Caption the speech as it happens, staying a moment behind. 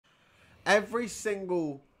Every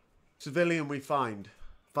single civilian we finds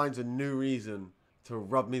a new reason to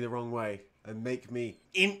rub me the wrong way and make me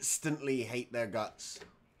instantly hate their guts.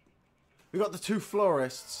 We got the two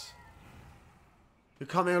florists who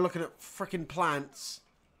come here looking at frickin' plants.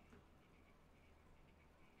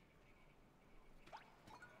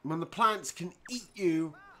 When the plants can eat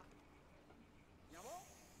you.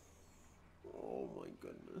 Oh my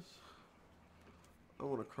goodness. I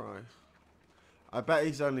want to cry. I bet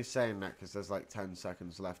he's only saying that because there's like 10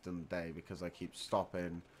 seconds left in the day because I keep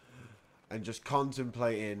stopping and just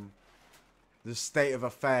contemplating the state of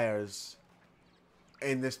affairs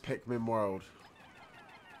in this Pikmin world.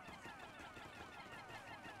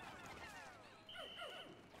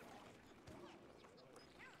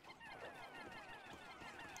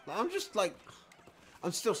 I'm just like,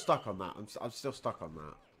 I'm still stuck on that. I'm still stuck on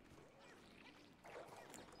that.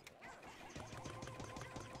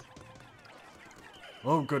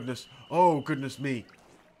 Oh goodness. Oh goodness me.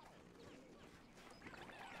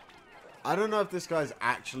 I don't know if this guy's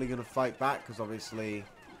actually going to fight back because obviously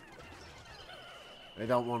they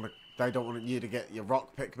don't want you to get your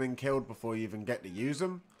rock Pikmin killed before you even get to use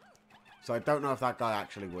them. So I don't know if that guy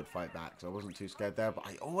actually would fight back. So I wasn't too scared there. But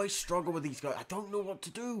I always struggle with these guys. I don't know what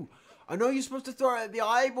to do. I know you're supposed to throw it at the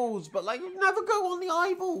eyeballs. But like, you never go on the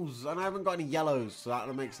eyeballs. And I haven't got any yellows. So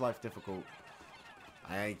that makes life difficult.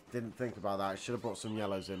 I didn't think about that. I should have brought some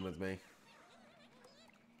yellows in with me.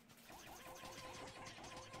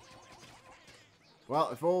 Well,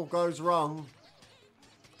 if all goes wrong,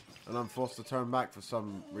 and I'm forced to turn back for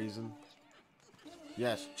some reason.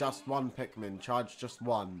 Yes, just one Pikmin. Charge just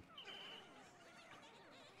one.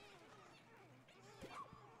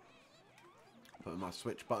 Putting my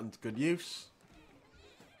switch button to good use.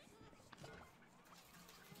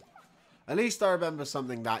 At least I remember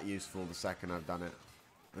something that useful the second I've done it.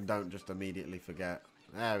 And don't just immediately forget.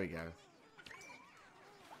 There we go.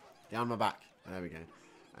 Down my back. There we go.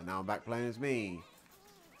 And now I'm back playing as me.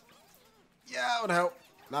 Yeah, that would help.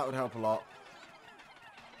 That would help a lot.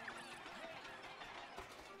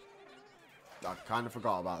 I kind of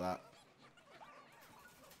forgot about that.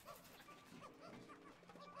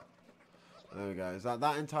 There we go. Is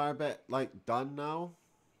that entire bit, like, done now?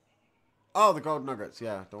 Oh, the gold nuggets.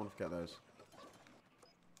 Yeah, don't want to forget those.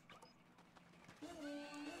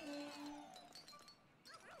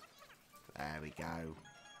 There we go.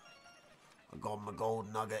 I got my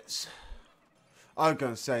gold nuggets. I was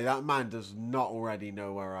going to say, that man does not already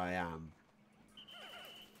know where I am.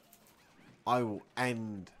 I will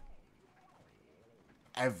end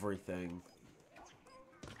everything.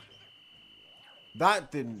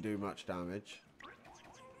 That didn't do much damage.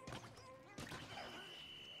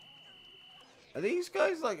 Are these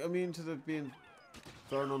guys, like, immune to the being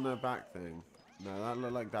thrown on their back thing? No, that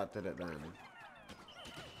looked like that did it then.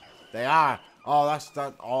 They are! Oh,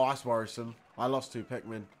 that's worrisome. I lost 2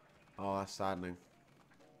 Pikmin. Oh, that's saddening.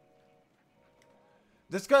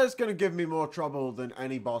 This guy's going to give me more trouble than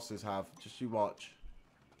any bosses have. Just you watch.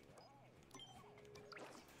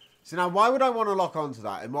 So now, why would I want to lock onto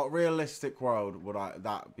that? In what realistic world would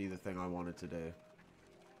that be the thing I wanted to do?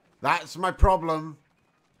 That's my problem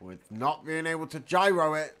with not being able to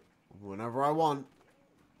gyro it whenever I want.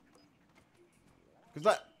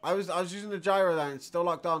 Because I was using the gyro there and it's still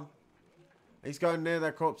locked on. He's going near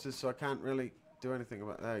their corpses, so I can't really do anything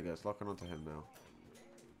about it. There he goes, locking onto him now.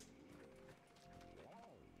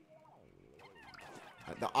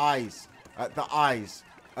 At the eyes. At the eyes.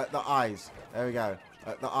 At the eyes. There we go.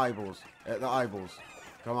 At the eyeballs. At the eyeballs.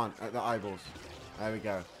 Come on. At the eyeballs. There we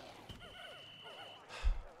go.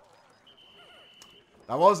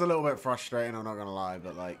 That was a little bit frustrating, I'm not going to lie,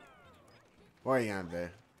 but like, what are you going to do?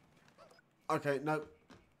 Okay, nope.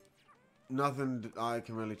 Nothing I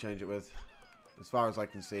can really change it with. As far as I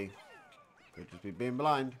can see. Could just be being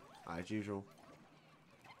blind, as usual.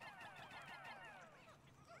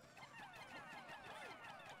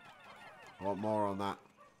 I want more on that.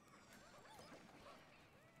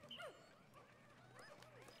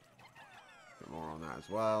 Get more on that as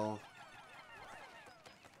well.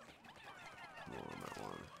 More on that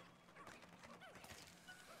one.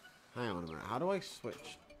 Hang on a minute. How do I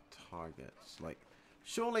switch targets? Like,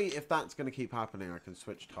 surely if that's going to keep happening, I can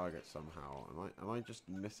switch targets somehow. Am I just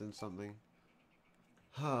missing something?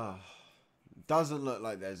 Doesn't look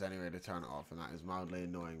like there's any way to turn it off, and that is mildly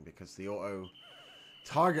annoying because the auto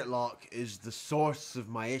target lock is the source of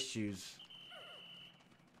my issues.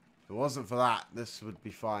 If it wasn't for that, this would be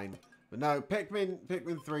fine. But no, Pikmin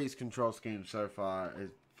 3's control scheme so far has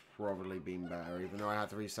probably been better, even though I had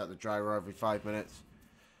to reset the gyro every 5 minutes.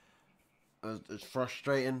 It's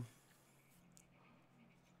frustrating.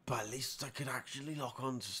 But at least I could actually lock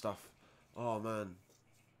on to stuff. Oh, man.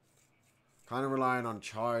 Kind of relying on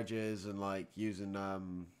charges and, like, using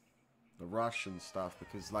the rush and stuff.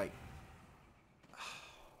 Because, like,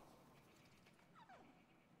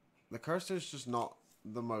 the cursor's just not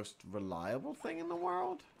the most reliable thing in the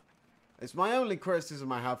world. It's my only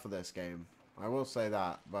criticism I have for this game. I will say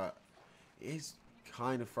that, but it is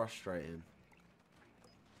kind of frustrating.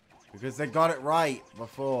 Because they got it right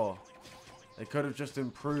before. They could have just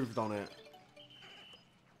improved on it.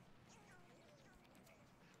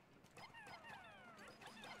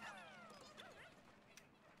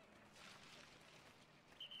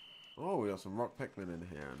 Oh, we got some rock Pikmin in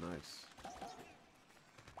here. Nice.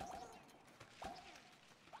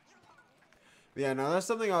 Yeah, no, that's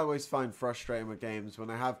something I always find frustrating with games, when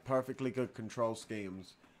they have perfectly good control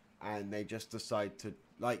schemes and they just decide to,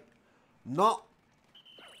 like, not,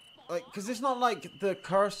 like, because it's not like the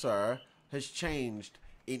cursor has changed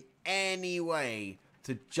in any way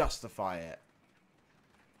to justify it.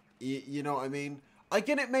 You know what I mean? I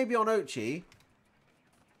get it maybe on Ochi.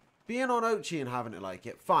 Being on Ochi and having it like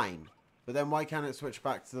it, fine. But then why can't it switch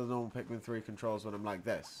back to the normal Pikmin 3 controls when I'm like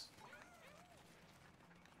this?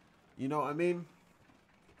 You know what I mean?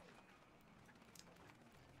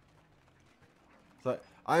 So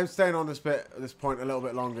I'm staying on this point a little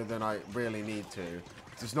bit longer than I really need to.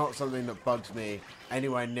 It's not something that bugs me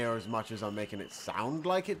anywhere near as much as I'm making it sound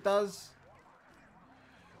like it does.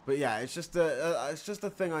 But yeah, it's just a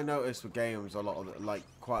thing I notice with games a lot of like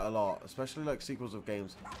quite a lot, especially like sequels of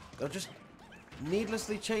games. They'll just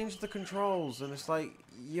needlessly change the controls, and it's like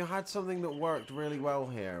you had something that worked really well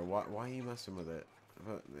here. Why are you messing with it?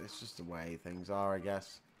 But it's just the way things are, I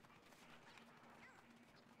guess.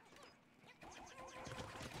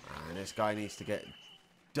 And this guy needs to get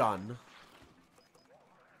done.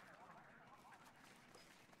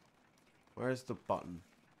 Where's the button?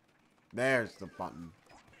 There's the button.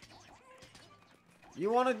 You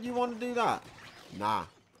wanna do that? Nah.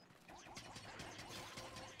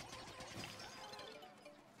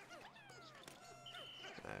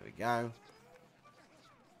 There we go.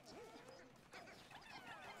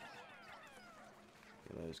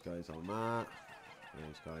 Get those guys on that.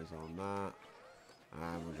 Those guys on that.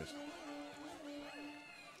 And we'll just...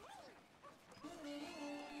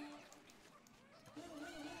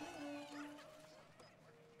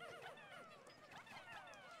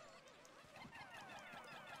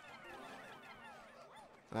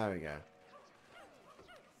 There we go.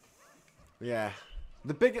 Yeah.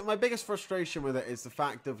 My biggest frustration with it is the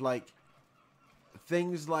fact of, like,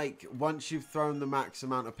 things like, once you've thrown the max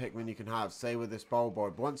amount of Pikmin you can have, say with this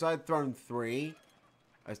Bulborb, once I'd thrown 3,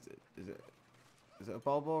 is it a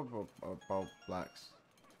Bulborb or BULBLAX?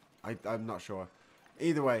 I'm not sure.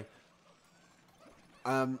 Either way,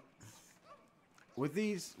 with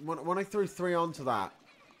these, when I threw 3 onto that,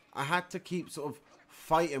 I had to keep sort of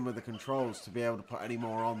fighting with the controls to be able to put any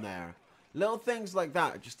more on there. Little things like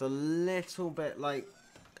that, just a little bit like,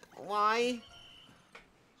 why?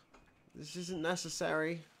 This isn't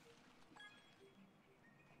necessary.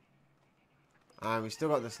 And we still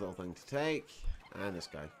got this little thing to take, and this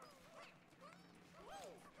guy.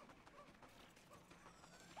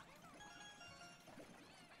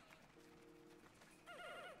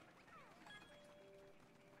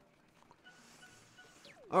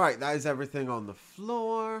 Alright, that is everything on the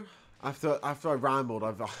floor. After I rambled,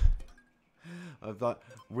 I've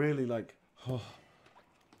really like,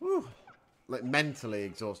 like mentally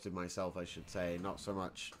exhausted myself, I should say, not so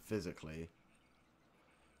much physically.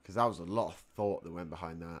 Because that was a lot of thought that went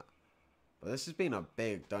behind that. But this has been a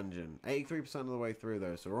big dungeon. 83% of the way through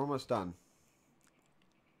though, so we're almost done.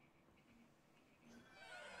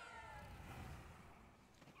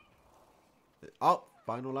 Oh,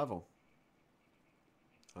 final level.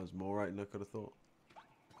 That was more right than I could have thought.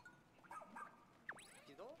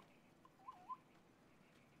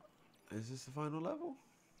 Is this the final level?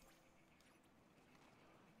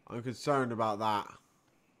 I'm concerned about that.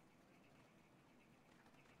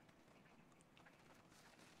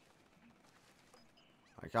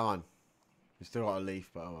 Alright, come on. We still got a leaf,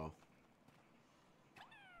 but oh well.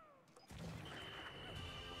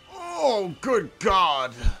 Oh, good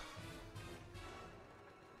God!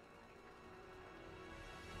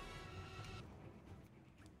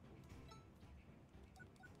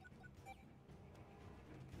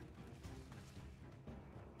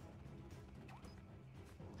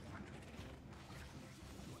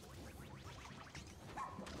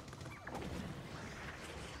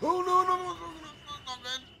 Oh, no, man.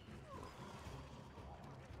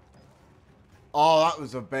 Oh, that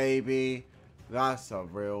was a baby. That's a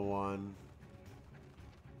real one.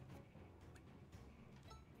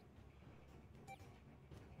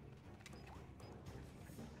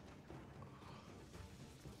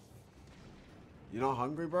 You not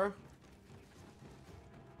hungry, bro?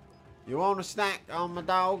 You want a snack on my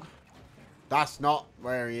dog? That's not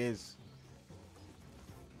where he is.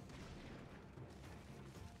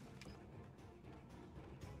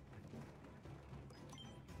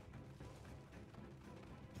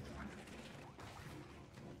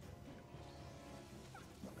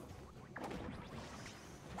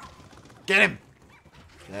 Get him!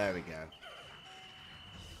 There we go.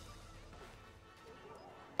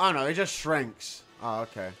 Oh no, it just shrinks. Oh,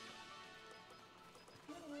 okay.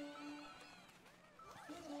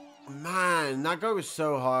 Man, that guy was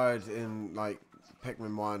so hard in, like,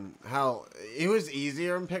 Pikmin 1. Hell, it was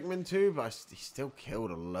easier in Pikmin 2, but he still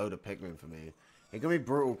killed a load of Pikmin for me. It can be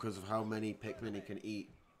brutal because of how many Pikmin he can eat.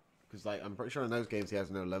 Because, like, I'm pretty sure in those games he has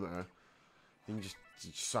no limiter. He can just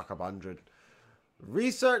suck up 100.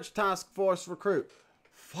 Research Task Force Recruit.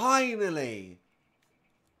 Finally!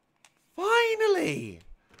 Finally!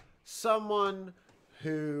 Someone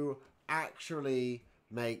who actually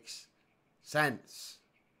makes sense.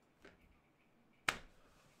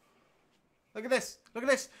 Look at this. Look at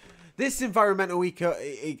this. This environmental this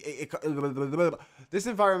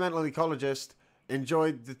environmental ecologist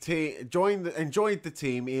enjoyed the team. Enjoyed the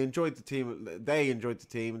team. He enjoyed the team. They enjoyed the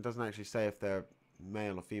team. It doesn't actually say if they're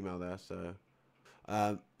male or female there. So,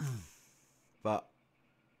 but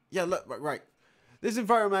yeah, look right. This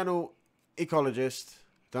environmental ecologist,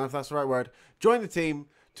 don't know if that's the right word, joined the team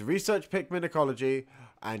to research Pikmin ecology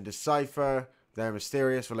and decipher their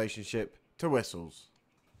mysterious relationship to whistles.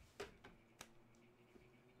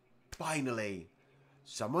 Finally,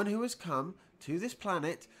 someone who has come to this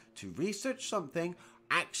planet to research something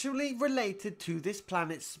actually related to this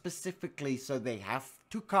planet specifically, so they have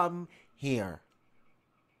to come here.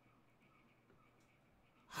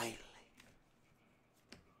 Finally.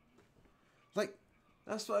 Like,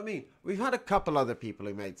 that's what I mean. We've had a couple other people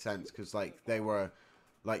who made sense, because, like, they were,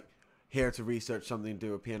 like, here to research something,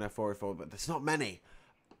 do a PNF 404, but there's not many.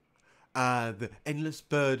 The endless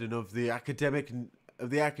burden of the academic...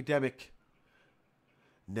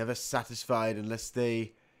 never satisfied unless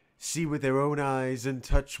they see with their own eyes and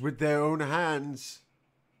touch with their own hands.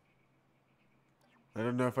 I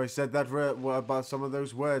don't know if I said that about some of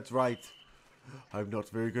those words right. I'm not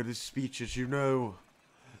very good at speech, as you know.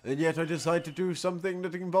 And yet I decide to do something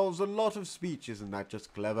that involves a lot of speech. Isn't that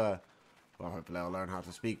just clever? Well, hopefully I'll learn how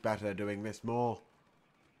to speak better doing this more.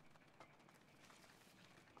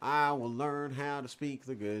 I will learn how to speak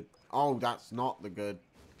the good. Oh, that's not the good.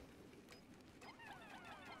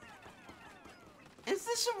 Is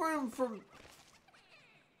this a room from...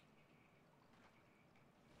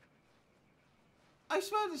 I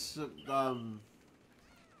swear this is a,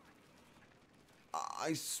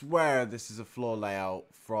 I swear this is a floor layout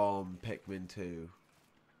from Pikmin 2.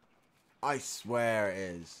 I swear it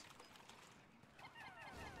is.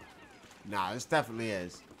 Nah, this definitely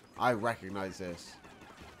is. I recognize this.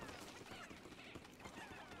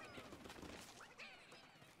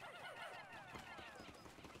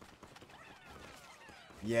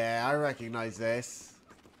 Yeah, I recognize this.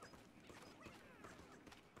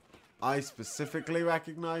 I specifically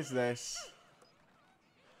recognize this.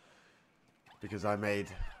 Because I made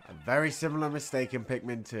a very similar mistake in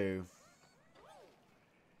Pikmin 2.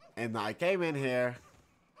 In that I came in here,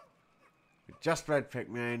 with just red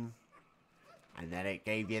Pikmin, and then it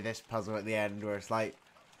gave you this puzzle at the end where it's like,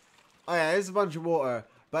 oh yeah, there's a bunch of water.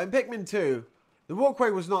 But in Pikmin 2, the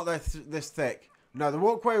walkway was not this thick. No, the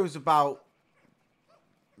walkway was about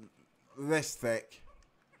this thick.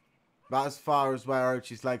 About as far as where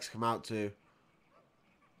Ochi's legs come out to.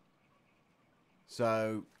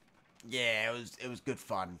 So, yeah, it was good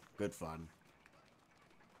fun. Good fun.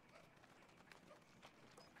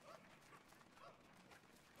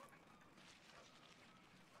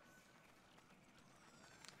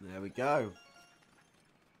 There we go.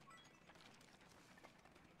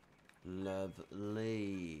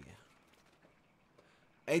 Lovely.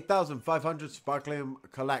 8,500 sparkling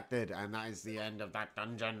collected, and that is the end of that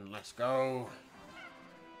dungeon. Let's go.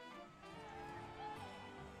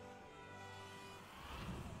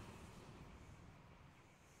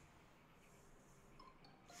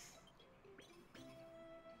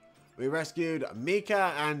 We rescued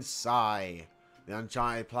Mika and Sai, the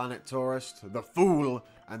Uncharted Planet tourist, the fool,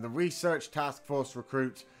 and the Research Task Force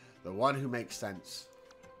recruit, the one who makes sense.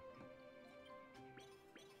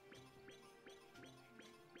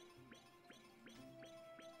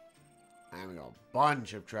 And we got a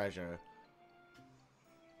bunch of treasure.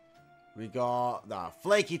 We got the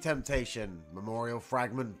Flaky Temptation, Memorial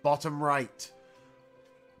Fragment, bottom right.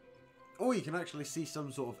 Oh, you can actually see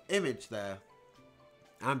some sort of image there.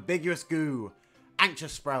 Ambiguous Goo,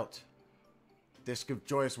 Anxious Sprout. Disc of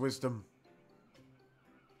Joyous Wisdom.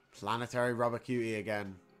 Planetary Rubber Cutie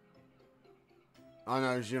again. I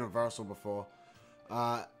know it was universal before.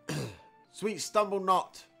 Sweet Stumble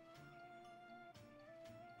Knot.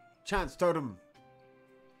 Chance Totem.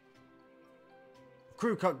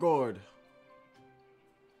 Crew Cut Gourd.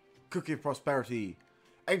 Cookie of Prosperity.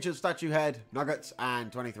 Ancient Statue Head. Nuggets.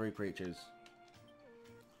 And 23 creatures.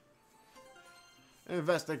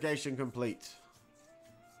 Investigation complete.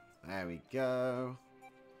 There we go.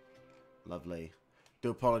 Lovely.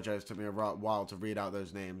 Do apologize. It took me a while to read out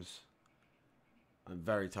those names. I'm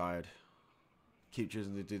very tired. Keep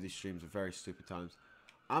choosing to do these streams at very stupid times.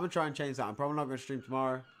 I'm going to try and change that. I'm probably not going to stream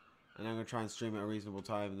tomorrow. And I'm going to try and stream at a reasonable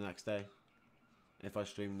time the next day. If I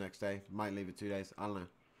stream the next day. Might leave it 2 days. I don't know.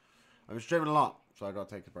 I've been streaming a lot. So I got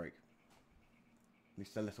to take a break. At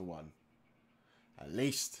least a little one. At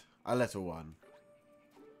least a little one.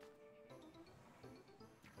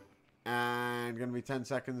 And going to be 10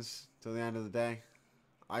 seconds till the end of the day.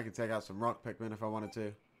 I could take out some rock Pikmin if I wanted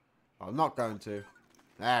to. But I'm not going to.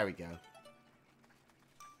 There we go.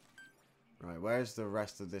 Right, where's the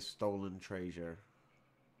rest of this stolen treasure?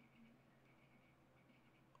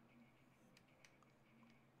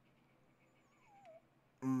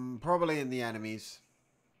 Probably in the enemies.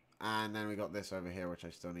 And then we got this over here, which I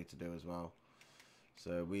still need to do as well.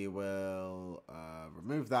 So we will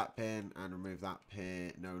remove that pin and remove that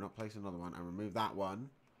pin. No, not place another one. And remove that one.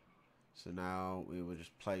 So now we will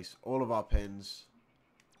just place all of our pins.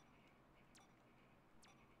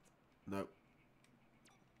 Nope.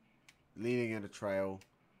 Leading in a trail.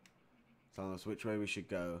 Telling us which way we should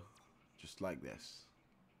go. Just like this.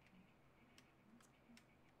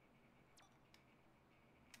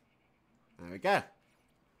 There we go.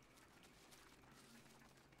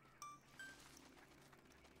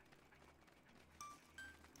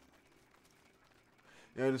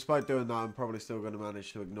 Yeah, despite doing that, I'm probably still going to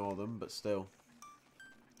manage to ignore them, but still.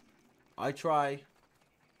 I try.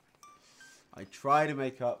 I try to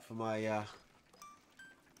make up for my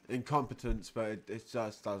incompetence, but it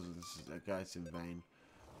just doesn't. It's in vain.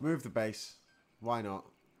 Move the base. Why not?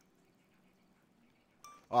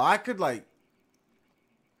 Oh, I could, like...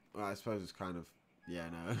 Well, I suppose it's kind of... Yeah,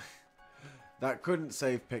 no. That couldn't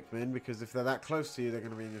save Pikmin, because if they're that close to you, they're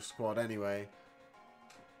going to be in your squad anyway.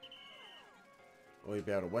 Or you'd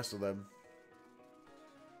be able to whistle them.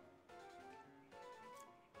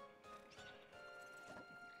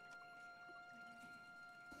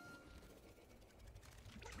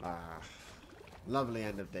 Ah. Lovely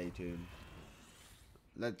end of day tune.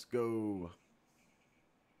 Let's go.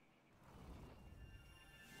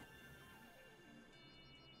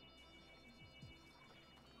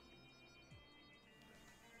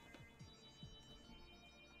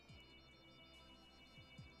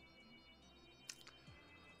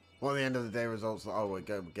 Well, the end of the day results. Oh, we're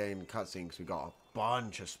getting cutscenes. We got a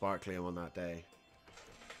bunch of sparklium on that day.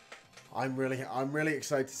 I'm really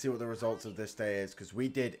excited to see what the results of this day is, because we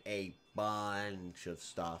did a bunch of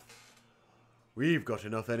stuff. We've got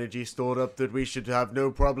enough energy stored up that we should have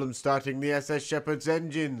no problem starting the SS Shepherd's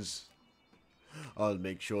engines. I'll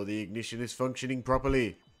make sure the ignition is functioning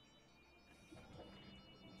properly.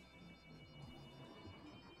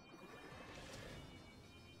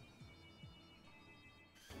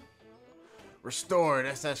 Restored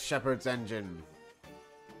SS Shepherd's engine.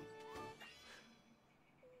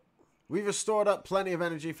 We've restored up plenty of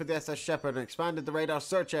energy for the SS Shepherd and expanded the radar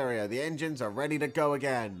search area. The engines are ready to go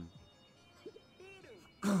again.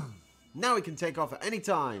 Now we can take off at any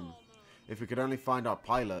time. If we could only find our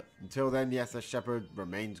pilot. Until then, the SS Shepherd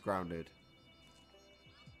remains grounded.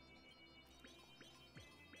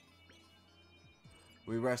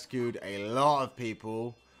 We rescued a lot of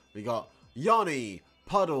people. We got Yanni,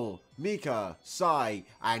 Puddle, Mika, Sai,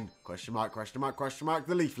 and question mark, the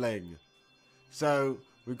Leafling. So,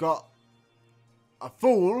 we've got a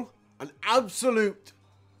fool, an absolute...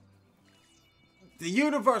 The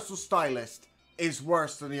Universal Stylist is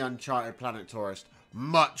worse than the Uncharted Planet Tourist.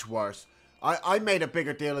 Much worse. I made a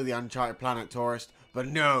bigger deal of the Uncharted Planet Tourist, but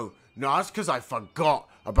no, that's because I forgot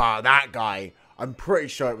about that guy. I'm pretty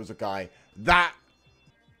sure it was a guy.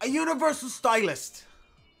 A Universal Stylist.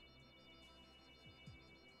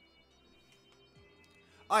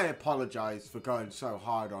 I apologize for going so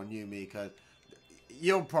hard on you, Mika.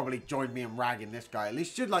 You'll probably join me in ragging this guy. At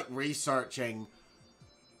least you're, like, researching.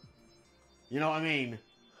 You know what I mean?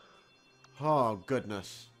 Oh,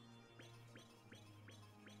 goodness.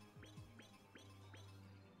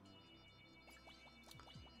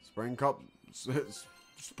 Spring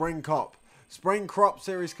Crop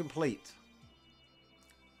series complete.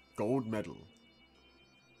 Gold medal.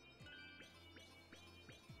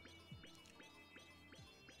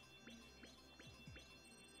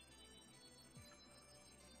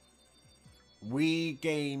 we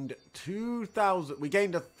gained 2,000. We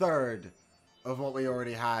gained a third of what we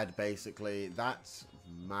already had, basically. That's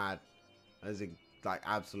mad. That is like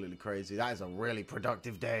absolutely crazy. That is a really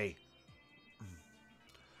productive day.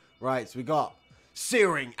 Right, so we got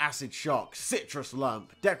Searing Acid Shock, Citrus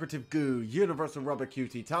Lump, Decorative Goo, Universal Rubber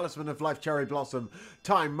Cutie, Talisman of Life Cherry Blossom,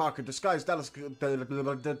 Time Marker, Disguised Delicacy,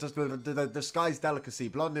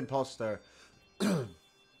 Blonde Imposter,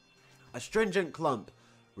 Astringent Clump.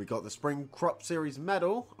 We got the Spring Crop Series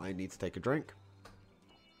Medal. I need to take a drink.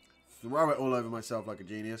 Throw it all over myself like a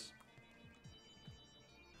genius.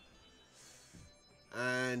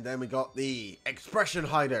 And then we got the Expression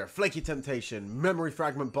Hider, Flaky Temptation, Memory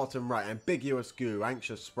Fragment Bottom Right, Ambiguous Goo,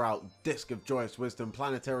 Anxious Sprout, Disc of Joyous Wisdom,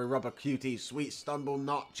 Planetary Rubber Cutie, Sweet Stumble,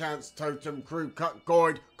 Knot, Chance, Totem, Crew, Cut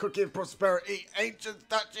Gourd, Cookie of Prosperity, Ancient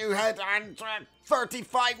Statue Head, and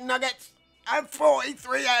 35 Nuggets, and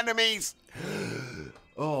 43 enemies.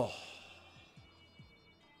 Oh.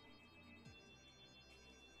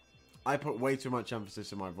 I put way too much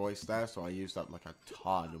emphasis in my voice there, so I used up like a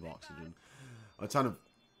ton of oxygen. A ton of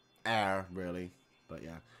air, really. But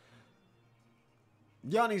yeah.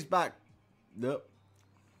 Yanni's back. Nope.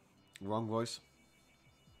 Wrong voice.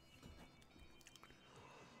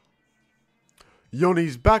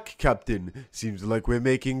 Yanni's back, Captain. Seems like we're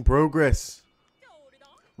making progress.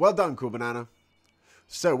 Well done, CoolBanana.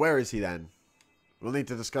 So, where is he then? We'll need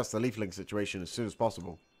to discuss the leafling situation as soon as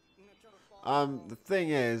possible. The thing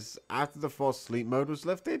is, after the forced sleep mode was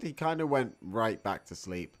lifted, he kind of went right back to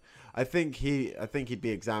sleep. I think he'd be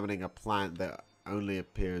examining a plant that only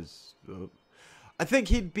appears. I think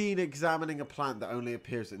he'd been examining a plant that only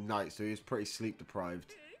appears at night, so he was pretty sleep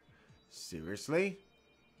deprived. Seriously?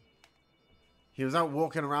 He was out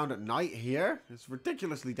walking around at night here? It's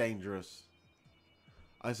ridiculously dangerous.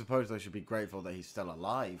 I suppose I should be grateful that he's still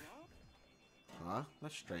alive. Huh?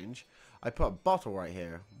 That's strange. I put a bottle right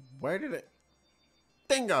here. Where did it...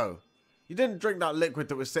 Dingo! You didn't drink that liquid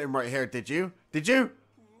that was sitting right here, did you? Did you?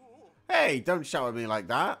 Hey, don't shout at me like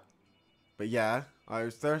that. But yeah, I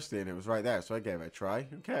was thirsty and it was right there, so I gave it a try.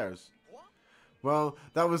 Who cares? Well,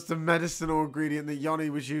 that was the medicinal ingredient that Yanni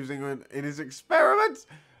was using in his experiments.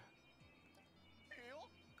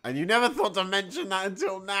 And you never thought to mention that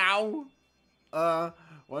until now.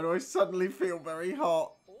 Why do I suddenly feel very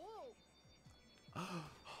hot?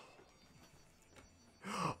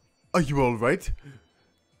 Are you alright?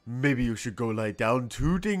 Maybe you should go lie down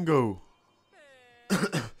too, Dingo.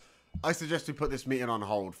 I suggest we put this meeting on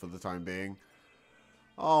hold for the time being.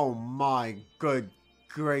 Oh my good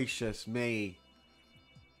gracious me.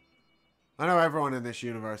 I know everyone in this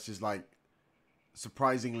universe is like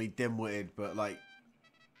surprisingly dim-witted, but like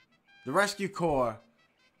the Rescue Corps,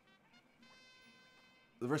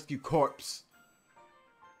 the Rescue Corps,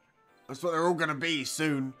 that's what they're all gonna be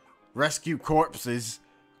soon. Rescue corpses.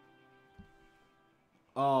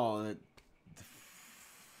 Oh,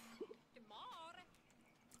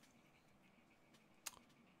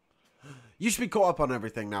 you should be caught up on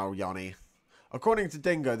everything now, Yanni. According to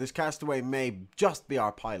Dingo, this castaway may just be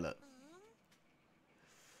our pilot.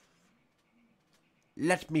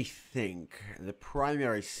 Let me think. The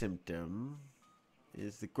primary symptom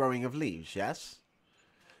is the growing of leaves, yes?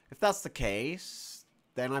 If that's the case,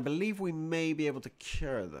 then I believe we may be able to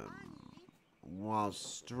cure them. While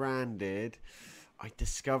stranded, I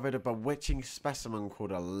discovered a bewitching specimen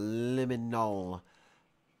called a liminal.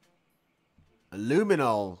 A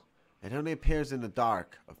luminol. It only appears in the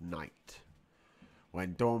dark of night.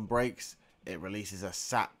 When dawn breaks, it releases a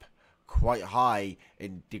sap quite high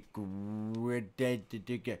in degradative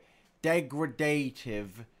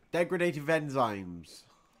enzymes.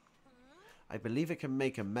 I believe it can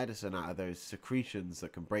make a medicine out of those secretions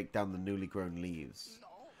that can break down the newly grown leaves.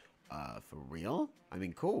 For real? I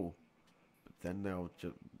mean, cool. But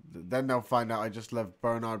then they'll find out I just left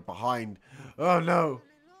Bernard behind. Oh no!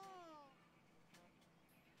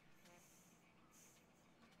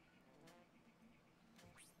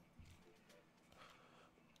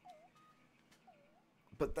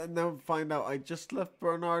 But then they'll find out I just left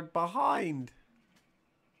Bernard behind.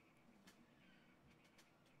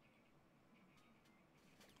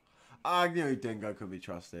 I knew Dingo could be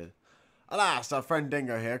trusted. Alas, our friend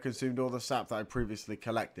Dingo here consumed all the sap that I previously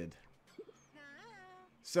collected.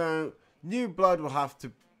 So, New Blood will have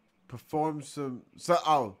to perform some...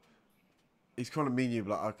 oh. He's calling me New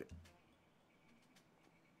Blood. Okay.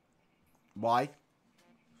 Why?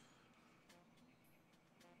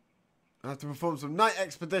 I have to perform some night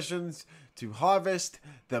expeditions to harvest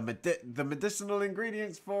the medicinal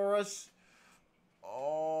ingredients for us.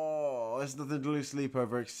 Oh, there's nothing to lose sleep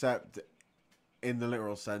over except in the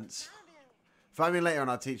literal sense. Find me later and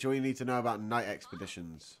I'll teach you all you need to know about night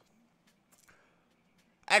expeditions.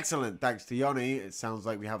 Excellent. Thanks to Yoni, it sounds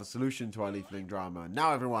like we have a solution to our leafling drama.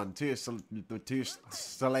 Now everyone, to your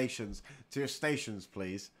stations,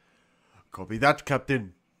 please. Copy that,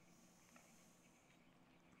 Captain.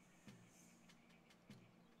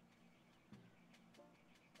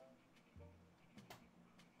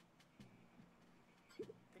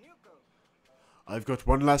 I've got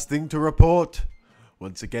one last thing to report.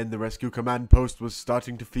 Once again, the rescue command post was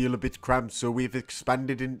starting to feel a bit cramped, so we've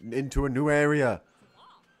expanded into a new area.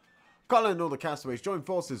 Colin and all the castaways joined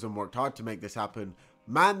forces and worked hard to make this happen.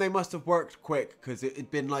 Man, they must have worked quick, because it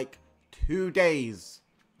had been like 2 days.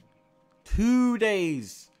 2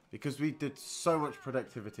 days! Because we did so much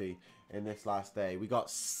productivity in this last day. We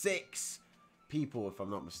got 6 people, if I'm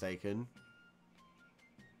not mistaken.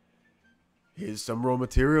 Here's some raw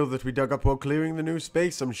material that we dug up while clearing the new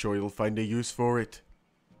space. I'm sure you'll find a use for it.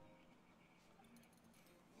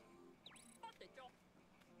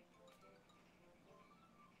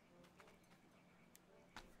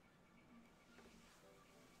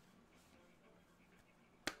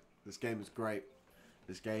 This game is great.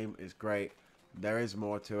 This game is great. There is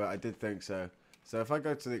more to it. I did think so. So if I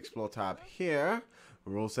go to the Explore tab here,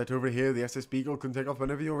 we're all set over here. The SS Beagle can take off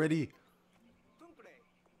whenever you're ready.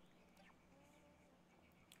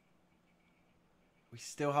 We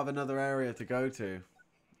still have another area to go to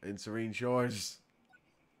in Serene Shores.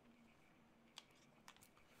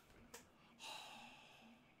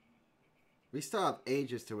 We still have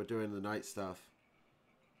ages till we're doing the night stuff.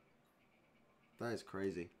 That is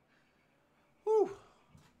crazy. Whew.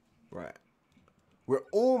 Right. We're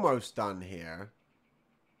almost done here.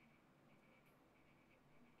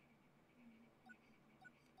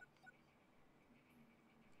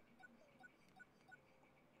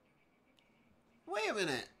 Wait a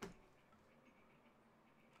minute.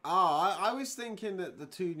 Oh, I was thinking that the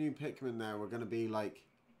 2 new Pikmin there were going to be like...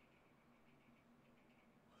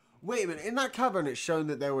 Wait a minute. In that cavern, it's shown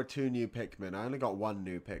that there were 2 new Pikmin. I only got 1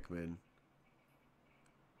 new Pikmin.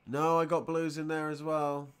 No, I got blues in there as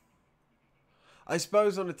well. I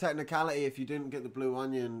suppose on a technicality, if you didn't get the blue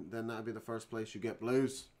onion, then that would be the first place you get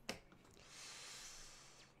blues.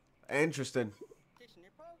 Interesting.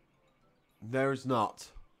 There's not.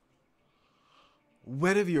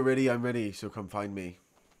 Whenever you're ready, I'm ready, so come find me.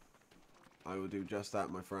 I will do just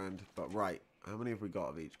that, my friend. But right, how many have we got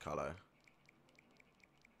of each colour?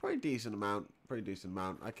 Pretty decent amount. Pretty decent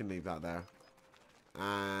amount. I can leave that there.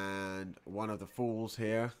 And one of the fools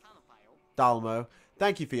here. Dalmo.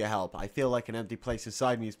 Thank you for your help. I feel like an empty place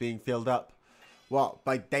inside me is being filled up. What?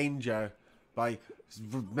 By danger. By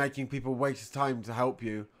making people waste time to help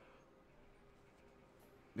you.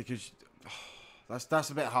 Because... That's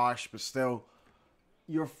a bit harsh, but still...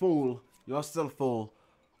 You're a fool. You're still a fool.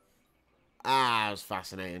 Ah, it was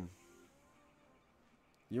fascinating.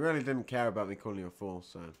 You really didn't care about me calling you a fool,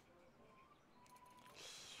 so...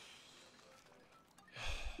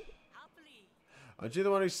 Aren't you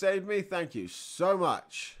the one who saved me? Thank you so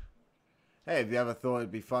much. Hey, have you ever thought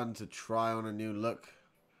it'd be fun to try on a new look?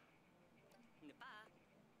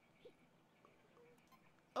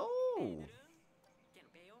 Oh.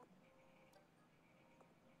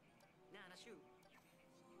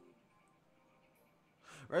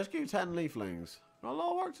 Rescue 10 leaflings. Got a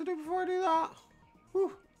lot of work to do before I do that.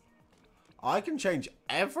 Whew. I can change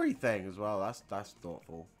everything as well. That's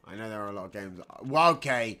thoughtful. I know there are a lot of games. Well,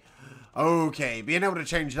 okay. Okay. Being able to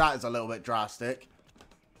change that is a little bit drastic.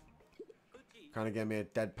 Kind of gave me a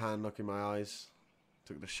deadpan look in my eyes.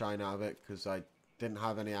 Took the shine out of it because I didn't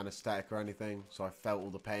have any anesthetic or anything. So I felt all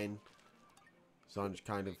the pain. So I'm just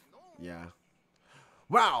kind of, yeah.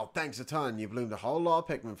 Wow, thanks a ton. You bloomed a whole lot of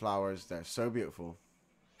Pikmin flowers. They're so beautiful.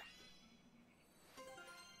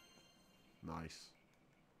 Nice.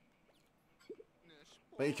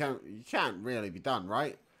 But you can't really be done,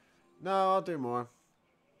 right? No, I'll do more.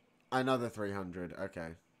 Another 300. Okay.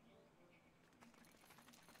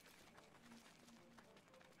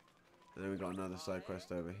 And then we got another side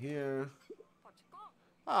quest over here.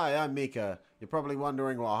 Hi, I'm Mika. You're probably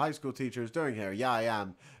wondering what a high school teacher is doing here. Yeah, I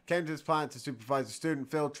am. Came to this planet to supervise a student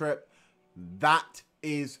field trip. That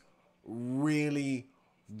is really,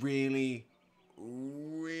 really,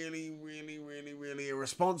 really, really, really, really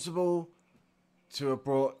irresponsible to have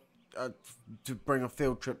brought to bring a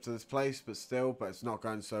field trip to this place, but it's not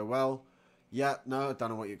going so well. Yeah, no, I don't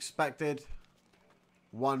know what you expected.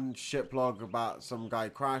 One ship log about some guy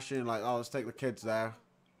crashing, like, oh, let's take the kids there.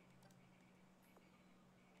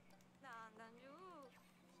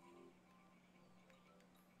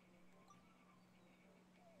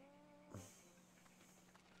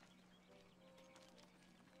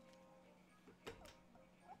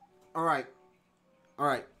 Alright.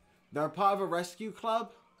 Alright. They're part of a rescue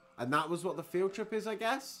club. And that was what the field trip is, I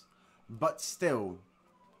guess. But still.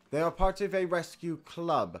 They are part of a rescue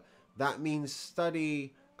club. That means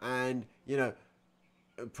study and, you know,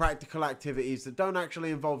 practical activities that don't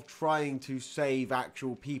actually involve trying to save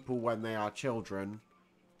actual people when they are children.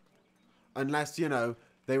 Unless, you know,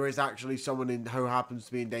 there is actually someone who happens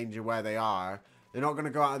to be in danger where they are. They're not going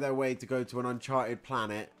to go out of their way to go to an uncharted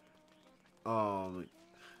planet. Oh.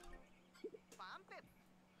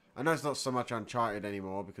 I know it's not so much Uncharted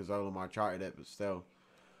anymore because Olimar charted it, but still.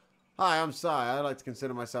 Hi, I'm Sai. I like to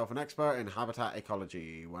consider myself an expert in habitat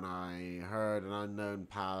ecology. When I heard an unknown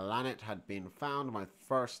planet had been found, my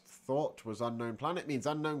first thought was unknown planet means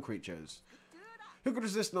unknown creatures. Who could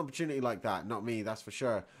resist an opportunity like that? Not me, that's for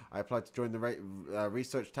sure. I applied to join the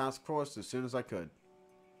research task force as soon as I could.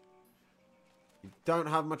 You don't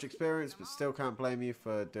have much experience, but still can't blame you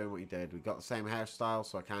for doing what you did. We've got the same hairstyle,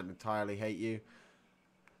 so I can't entirely hate you.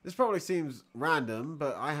 This probably seems random,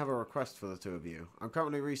 but I have a request for the two of you. I'm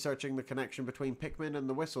currently researching the connection between Pikmin and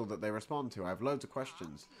the whistle that they respond to. I have loads of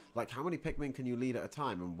questions. Like, how many Pikmin can you lead at a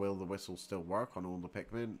time? And will the whistle still work on all the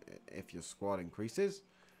Pikmin if your squad increases?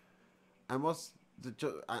 And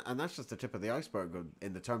and that's just the tip of the iceberg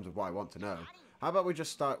in the terms of what I want to know. How about we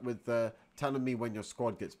just start with telling me when your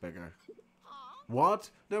squad gets bigger? What?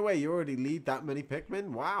 No way, you already lead that many Pikmin?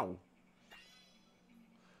 Wow.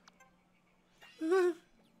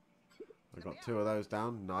 I got 2 of those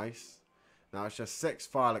down. Nice. Now it's just 6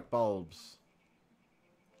 Firelight bulbs.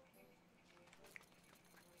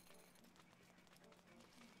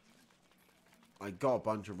 I got a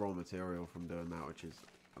bunch of raw material from doing that, which is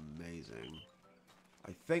amazing.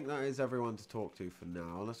 I think that is everyone to talk to for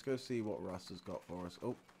now. Let's go see what Russ has got for us.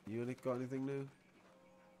 Oh, you got anything new?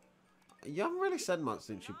 You haven't really said much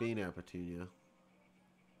since you've been here, Petunia.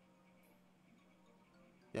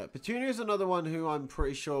 Yeah, Petunia's another one who I'm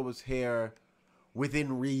pretty sure was here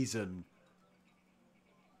within reason.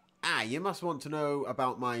 Ah, you must want to know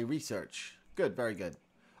about my research. Good, very good.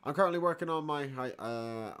 I'm currently working on my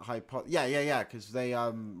hypothesis. Yeah, because they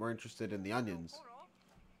were interested in the onions.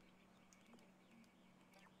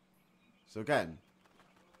 So again,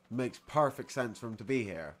 makes perfect sense for him to be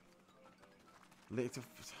here.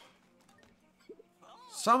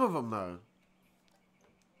 Some of them, though.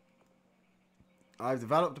 I've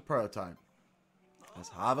developed a prototype. Let's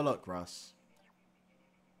have a look, Russ.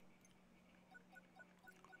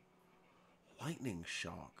 Lightning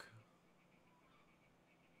shock.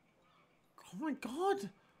 Oh my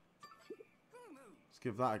god. Let's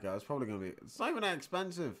give that a go. It's probably going to be... It's not even that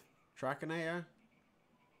expensive. Trackinator.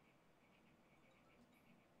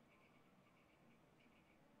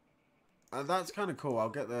 That's kind of cool. I'll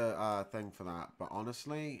get the thing for that. But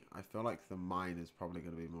honestly, I feel like the mine is probably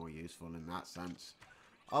going to be more useful in that sense.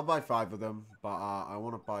 I'll buy 5 of them. But I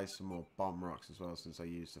want to buy some more bomb rocks as well since I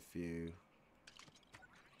used a few.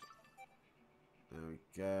 There we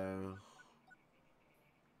go.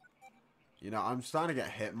 You know, I'm starting to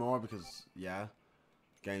get hit more because, yeah,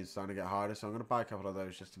 game's starting to get harder. So I'm going to buy a couple of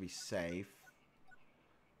those just to be safe.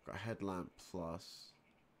 Got a headlamp plus.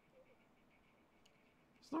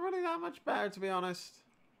 It's not really that much better, to be honest.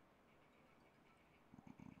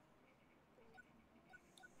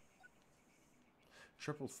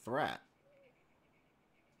 Triple threat.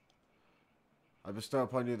 I bestow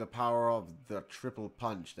upon you the power of the triple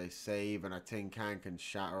punch. They save, and a tin can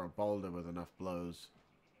shatter a boulder with enough blows.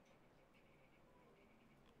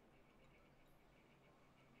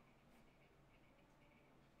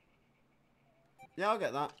 Yeah, I'll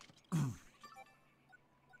get that.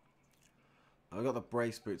 I got the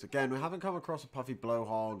brace boots. Again, we haven't come across a puffy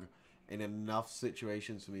blowhog in enough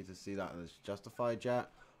situations for me to see that as justified yet.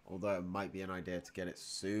 Although it might be an idea to get it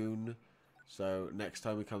soon. So next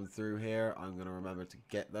time we come through here, I'm going to remember to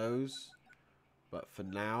get those. But for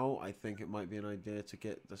now, I think it might be an idea to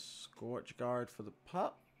get the Scorch Guard for the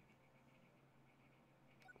pup.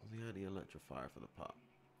 Or the anti-electrifier for the pup.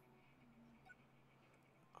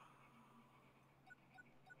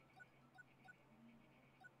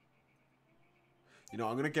 You know,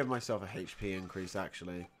 I'm going to give myself a HP increase,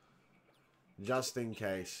 actually. Just in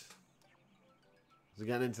case. So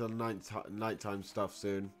getting into the nighttime stuff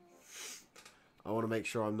soon. I want to make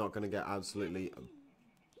sure I'm not going to get absolutely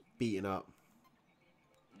beaten up.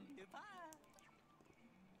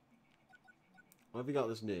 What have you got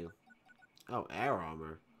this new? Oh, air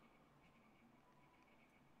armor.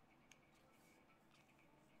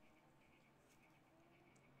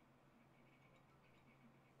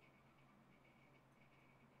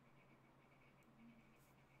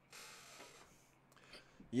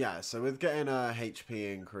 Yeah, so with getting a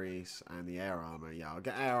HP increase and the air armor, yeah, I'll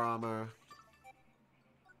get air armor.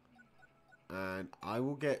 And I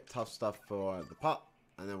will get tough stuff for the pup,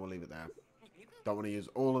 and then we'll leave it there. Don't want to use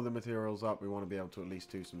all of the materials up. We want to be able to at least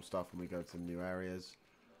do some stuff when we go to new areas.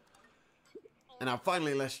 And now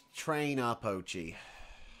finally, let's train our Pochi.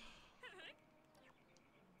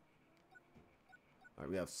 Right,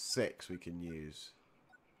 we have 6 we can use.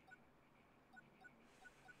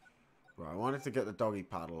 Right, I wanted to get the doggy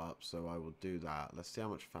paddle up, so I will do that. Let's see how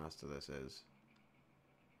much faster this is.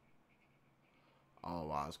 Oh,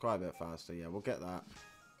 wow, it's quite a bit faster. Yeah, we'll get that.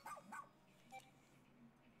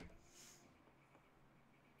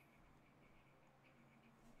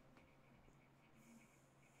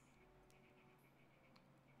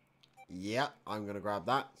 Yeah, I'm going to grab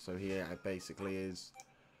that. So here it basically is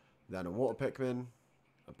then a water Pikmin,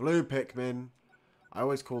 a blue Pikmin. I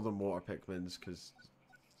always call them water Pikmins because,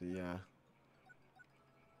 yeah.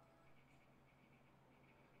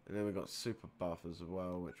 And then we got super buff as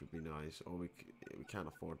well, which would be nice. Or we can't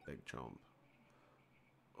afford big chomp.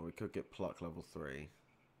 Or we could get pluck level 3.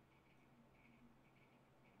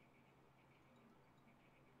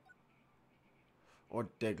 Or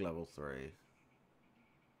dig level 3.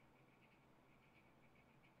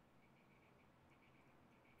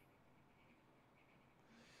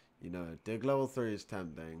 You know, dig level 3 is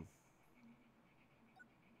tempting.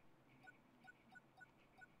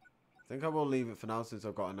 I think I will leave it for now since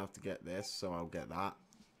I've got enough to get this, so I'll get that.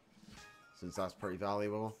 Since that's pretty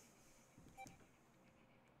valuable.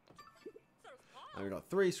 And we got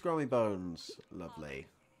 3 scrummy bones. Lovely.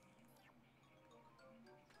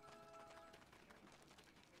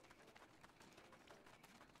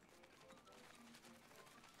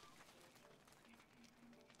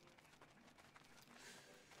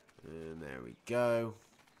 And there we go.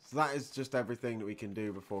 So that is just everything that we can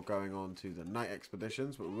do before going on to the night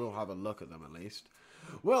expeditions, but we'll have a look at them at least.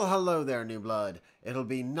 Well, hello there, new blood. It'll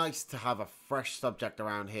be nice to have a fresh subject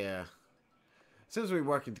around here. Since we're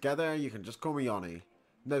working together, you can just call me Yanni.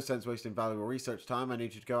 No sense wasting valuable research time. I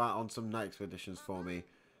need you to go out on some night expeditions for me.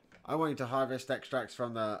 I want you to harvest extracts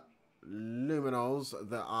from the luminols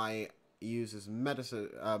that I use as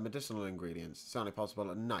medicinal ingredients. It's only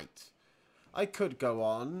possible at night. I could go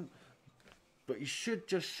on, but you should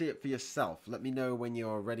just see it for yourself. Let me know when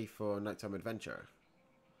you're ready for a nighttime adventure.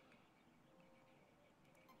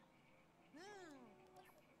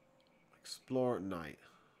 Explore at night.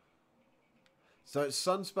 So it's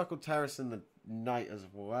Sun-Speckled Terrace in the night as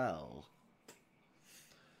well.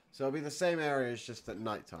 So it'll be the same areas just at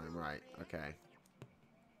nighttime, right? Okay.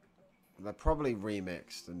 They're probably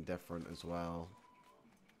remixed and different as well.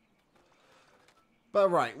 But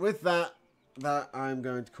right, with that I'm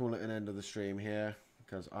going to call it an end of the stream here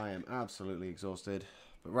because I am absolutely exhausted.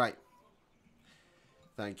 But right,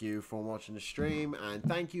 thank you for watching the stream and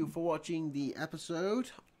thank you for watching the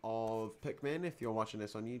episode of Pikmin if you're watching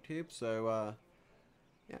this on YouTube. So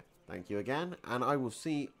yeah, thank you again, and I will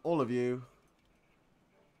see all of you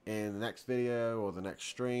in the next video or the next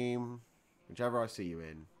stream, whichever I see you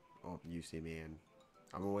in or you see me in.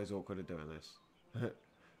 I'm always awkward at doing this.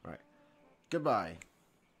 Right, goodbye.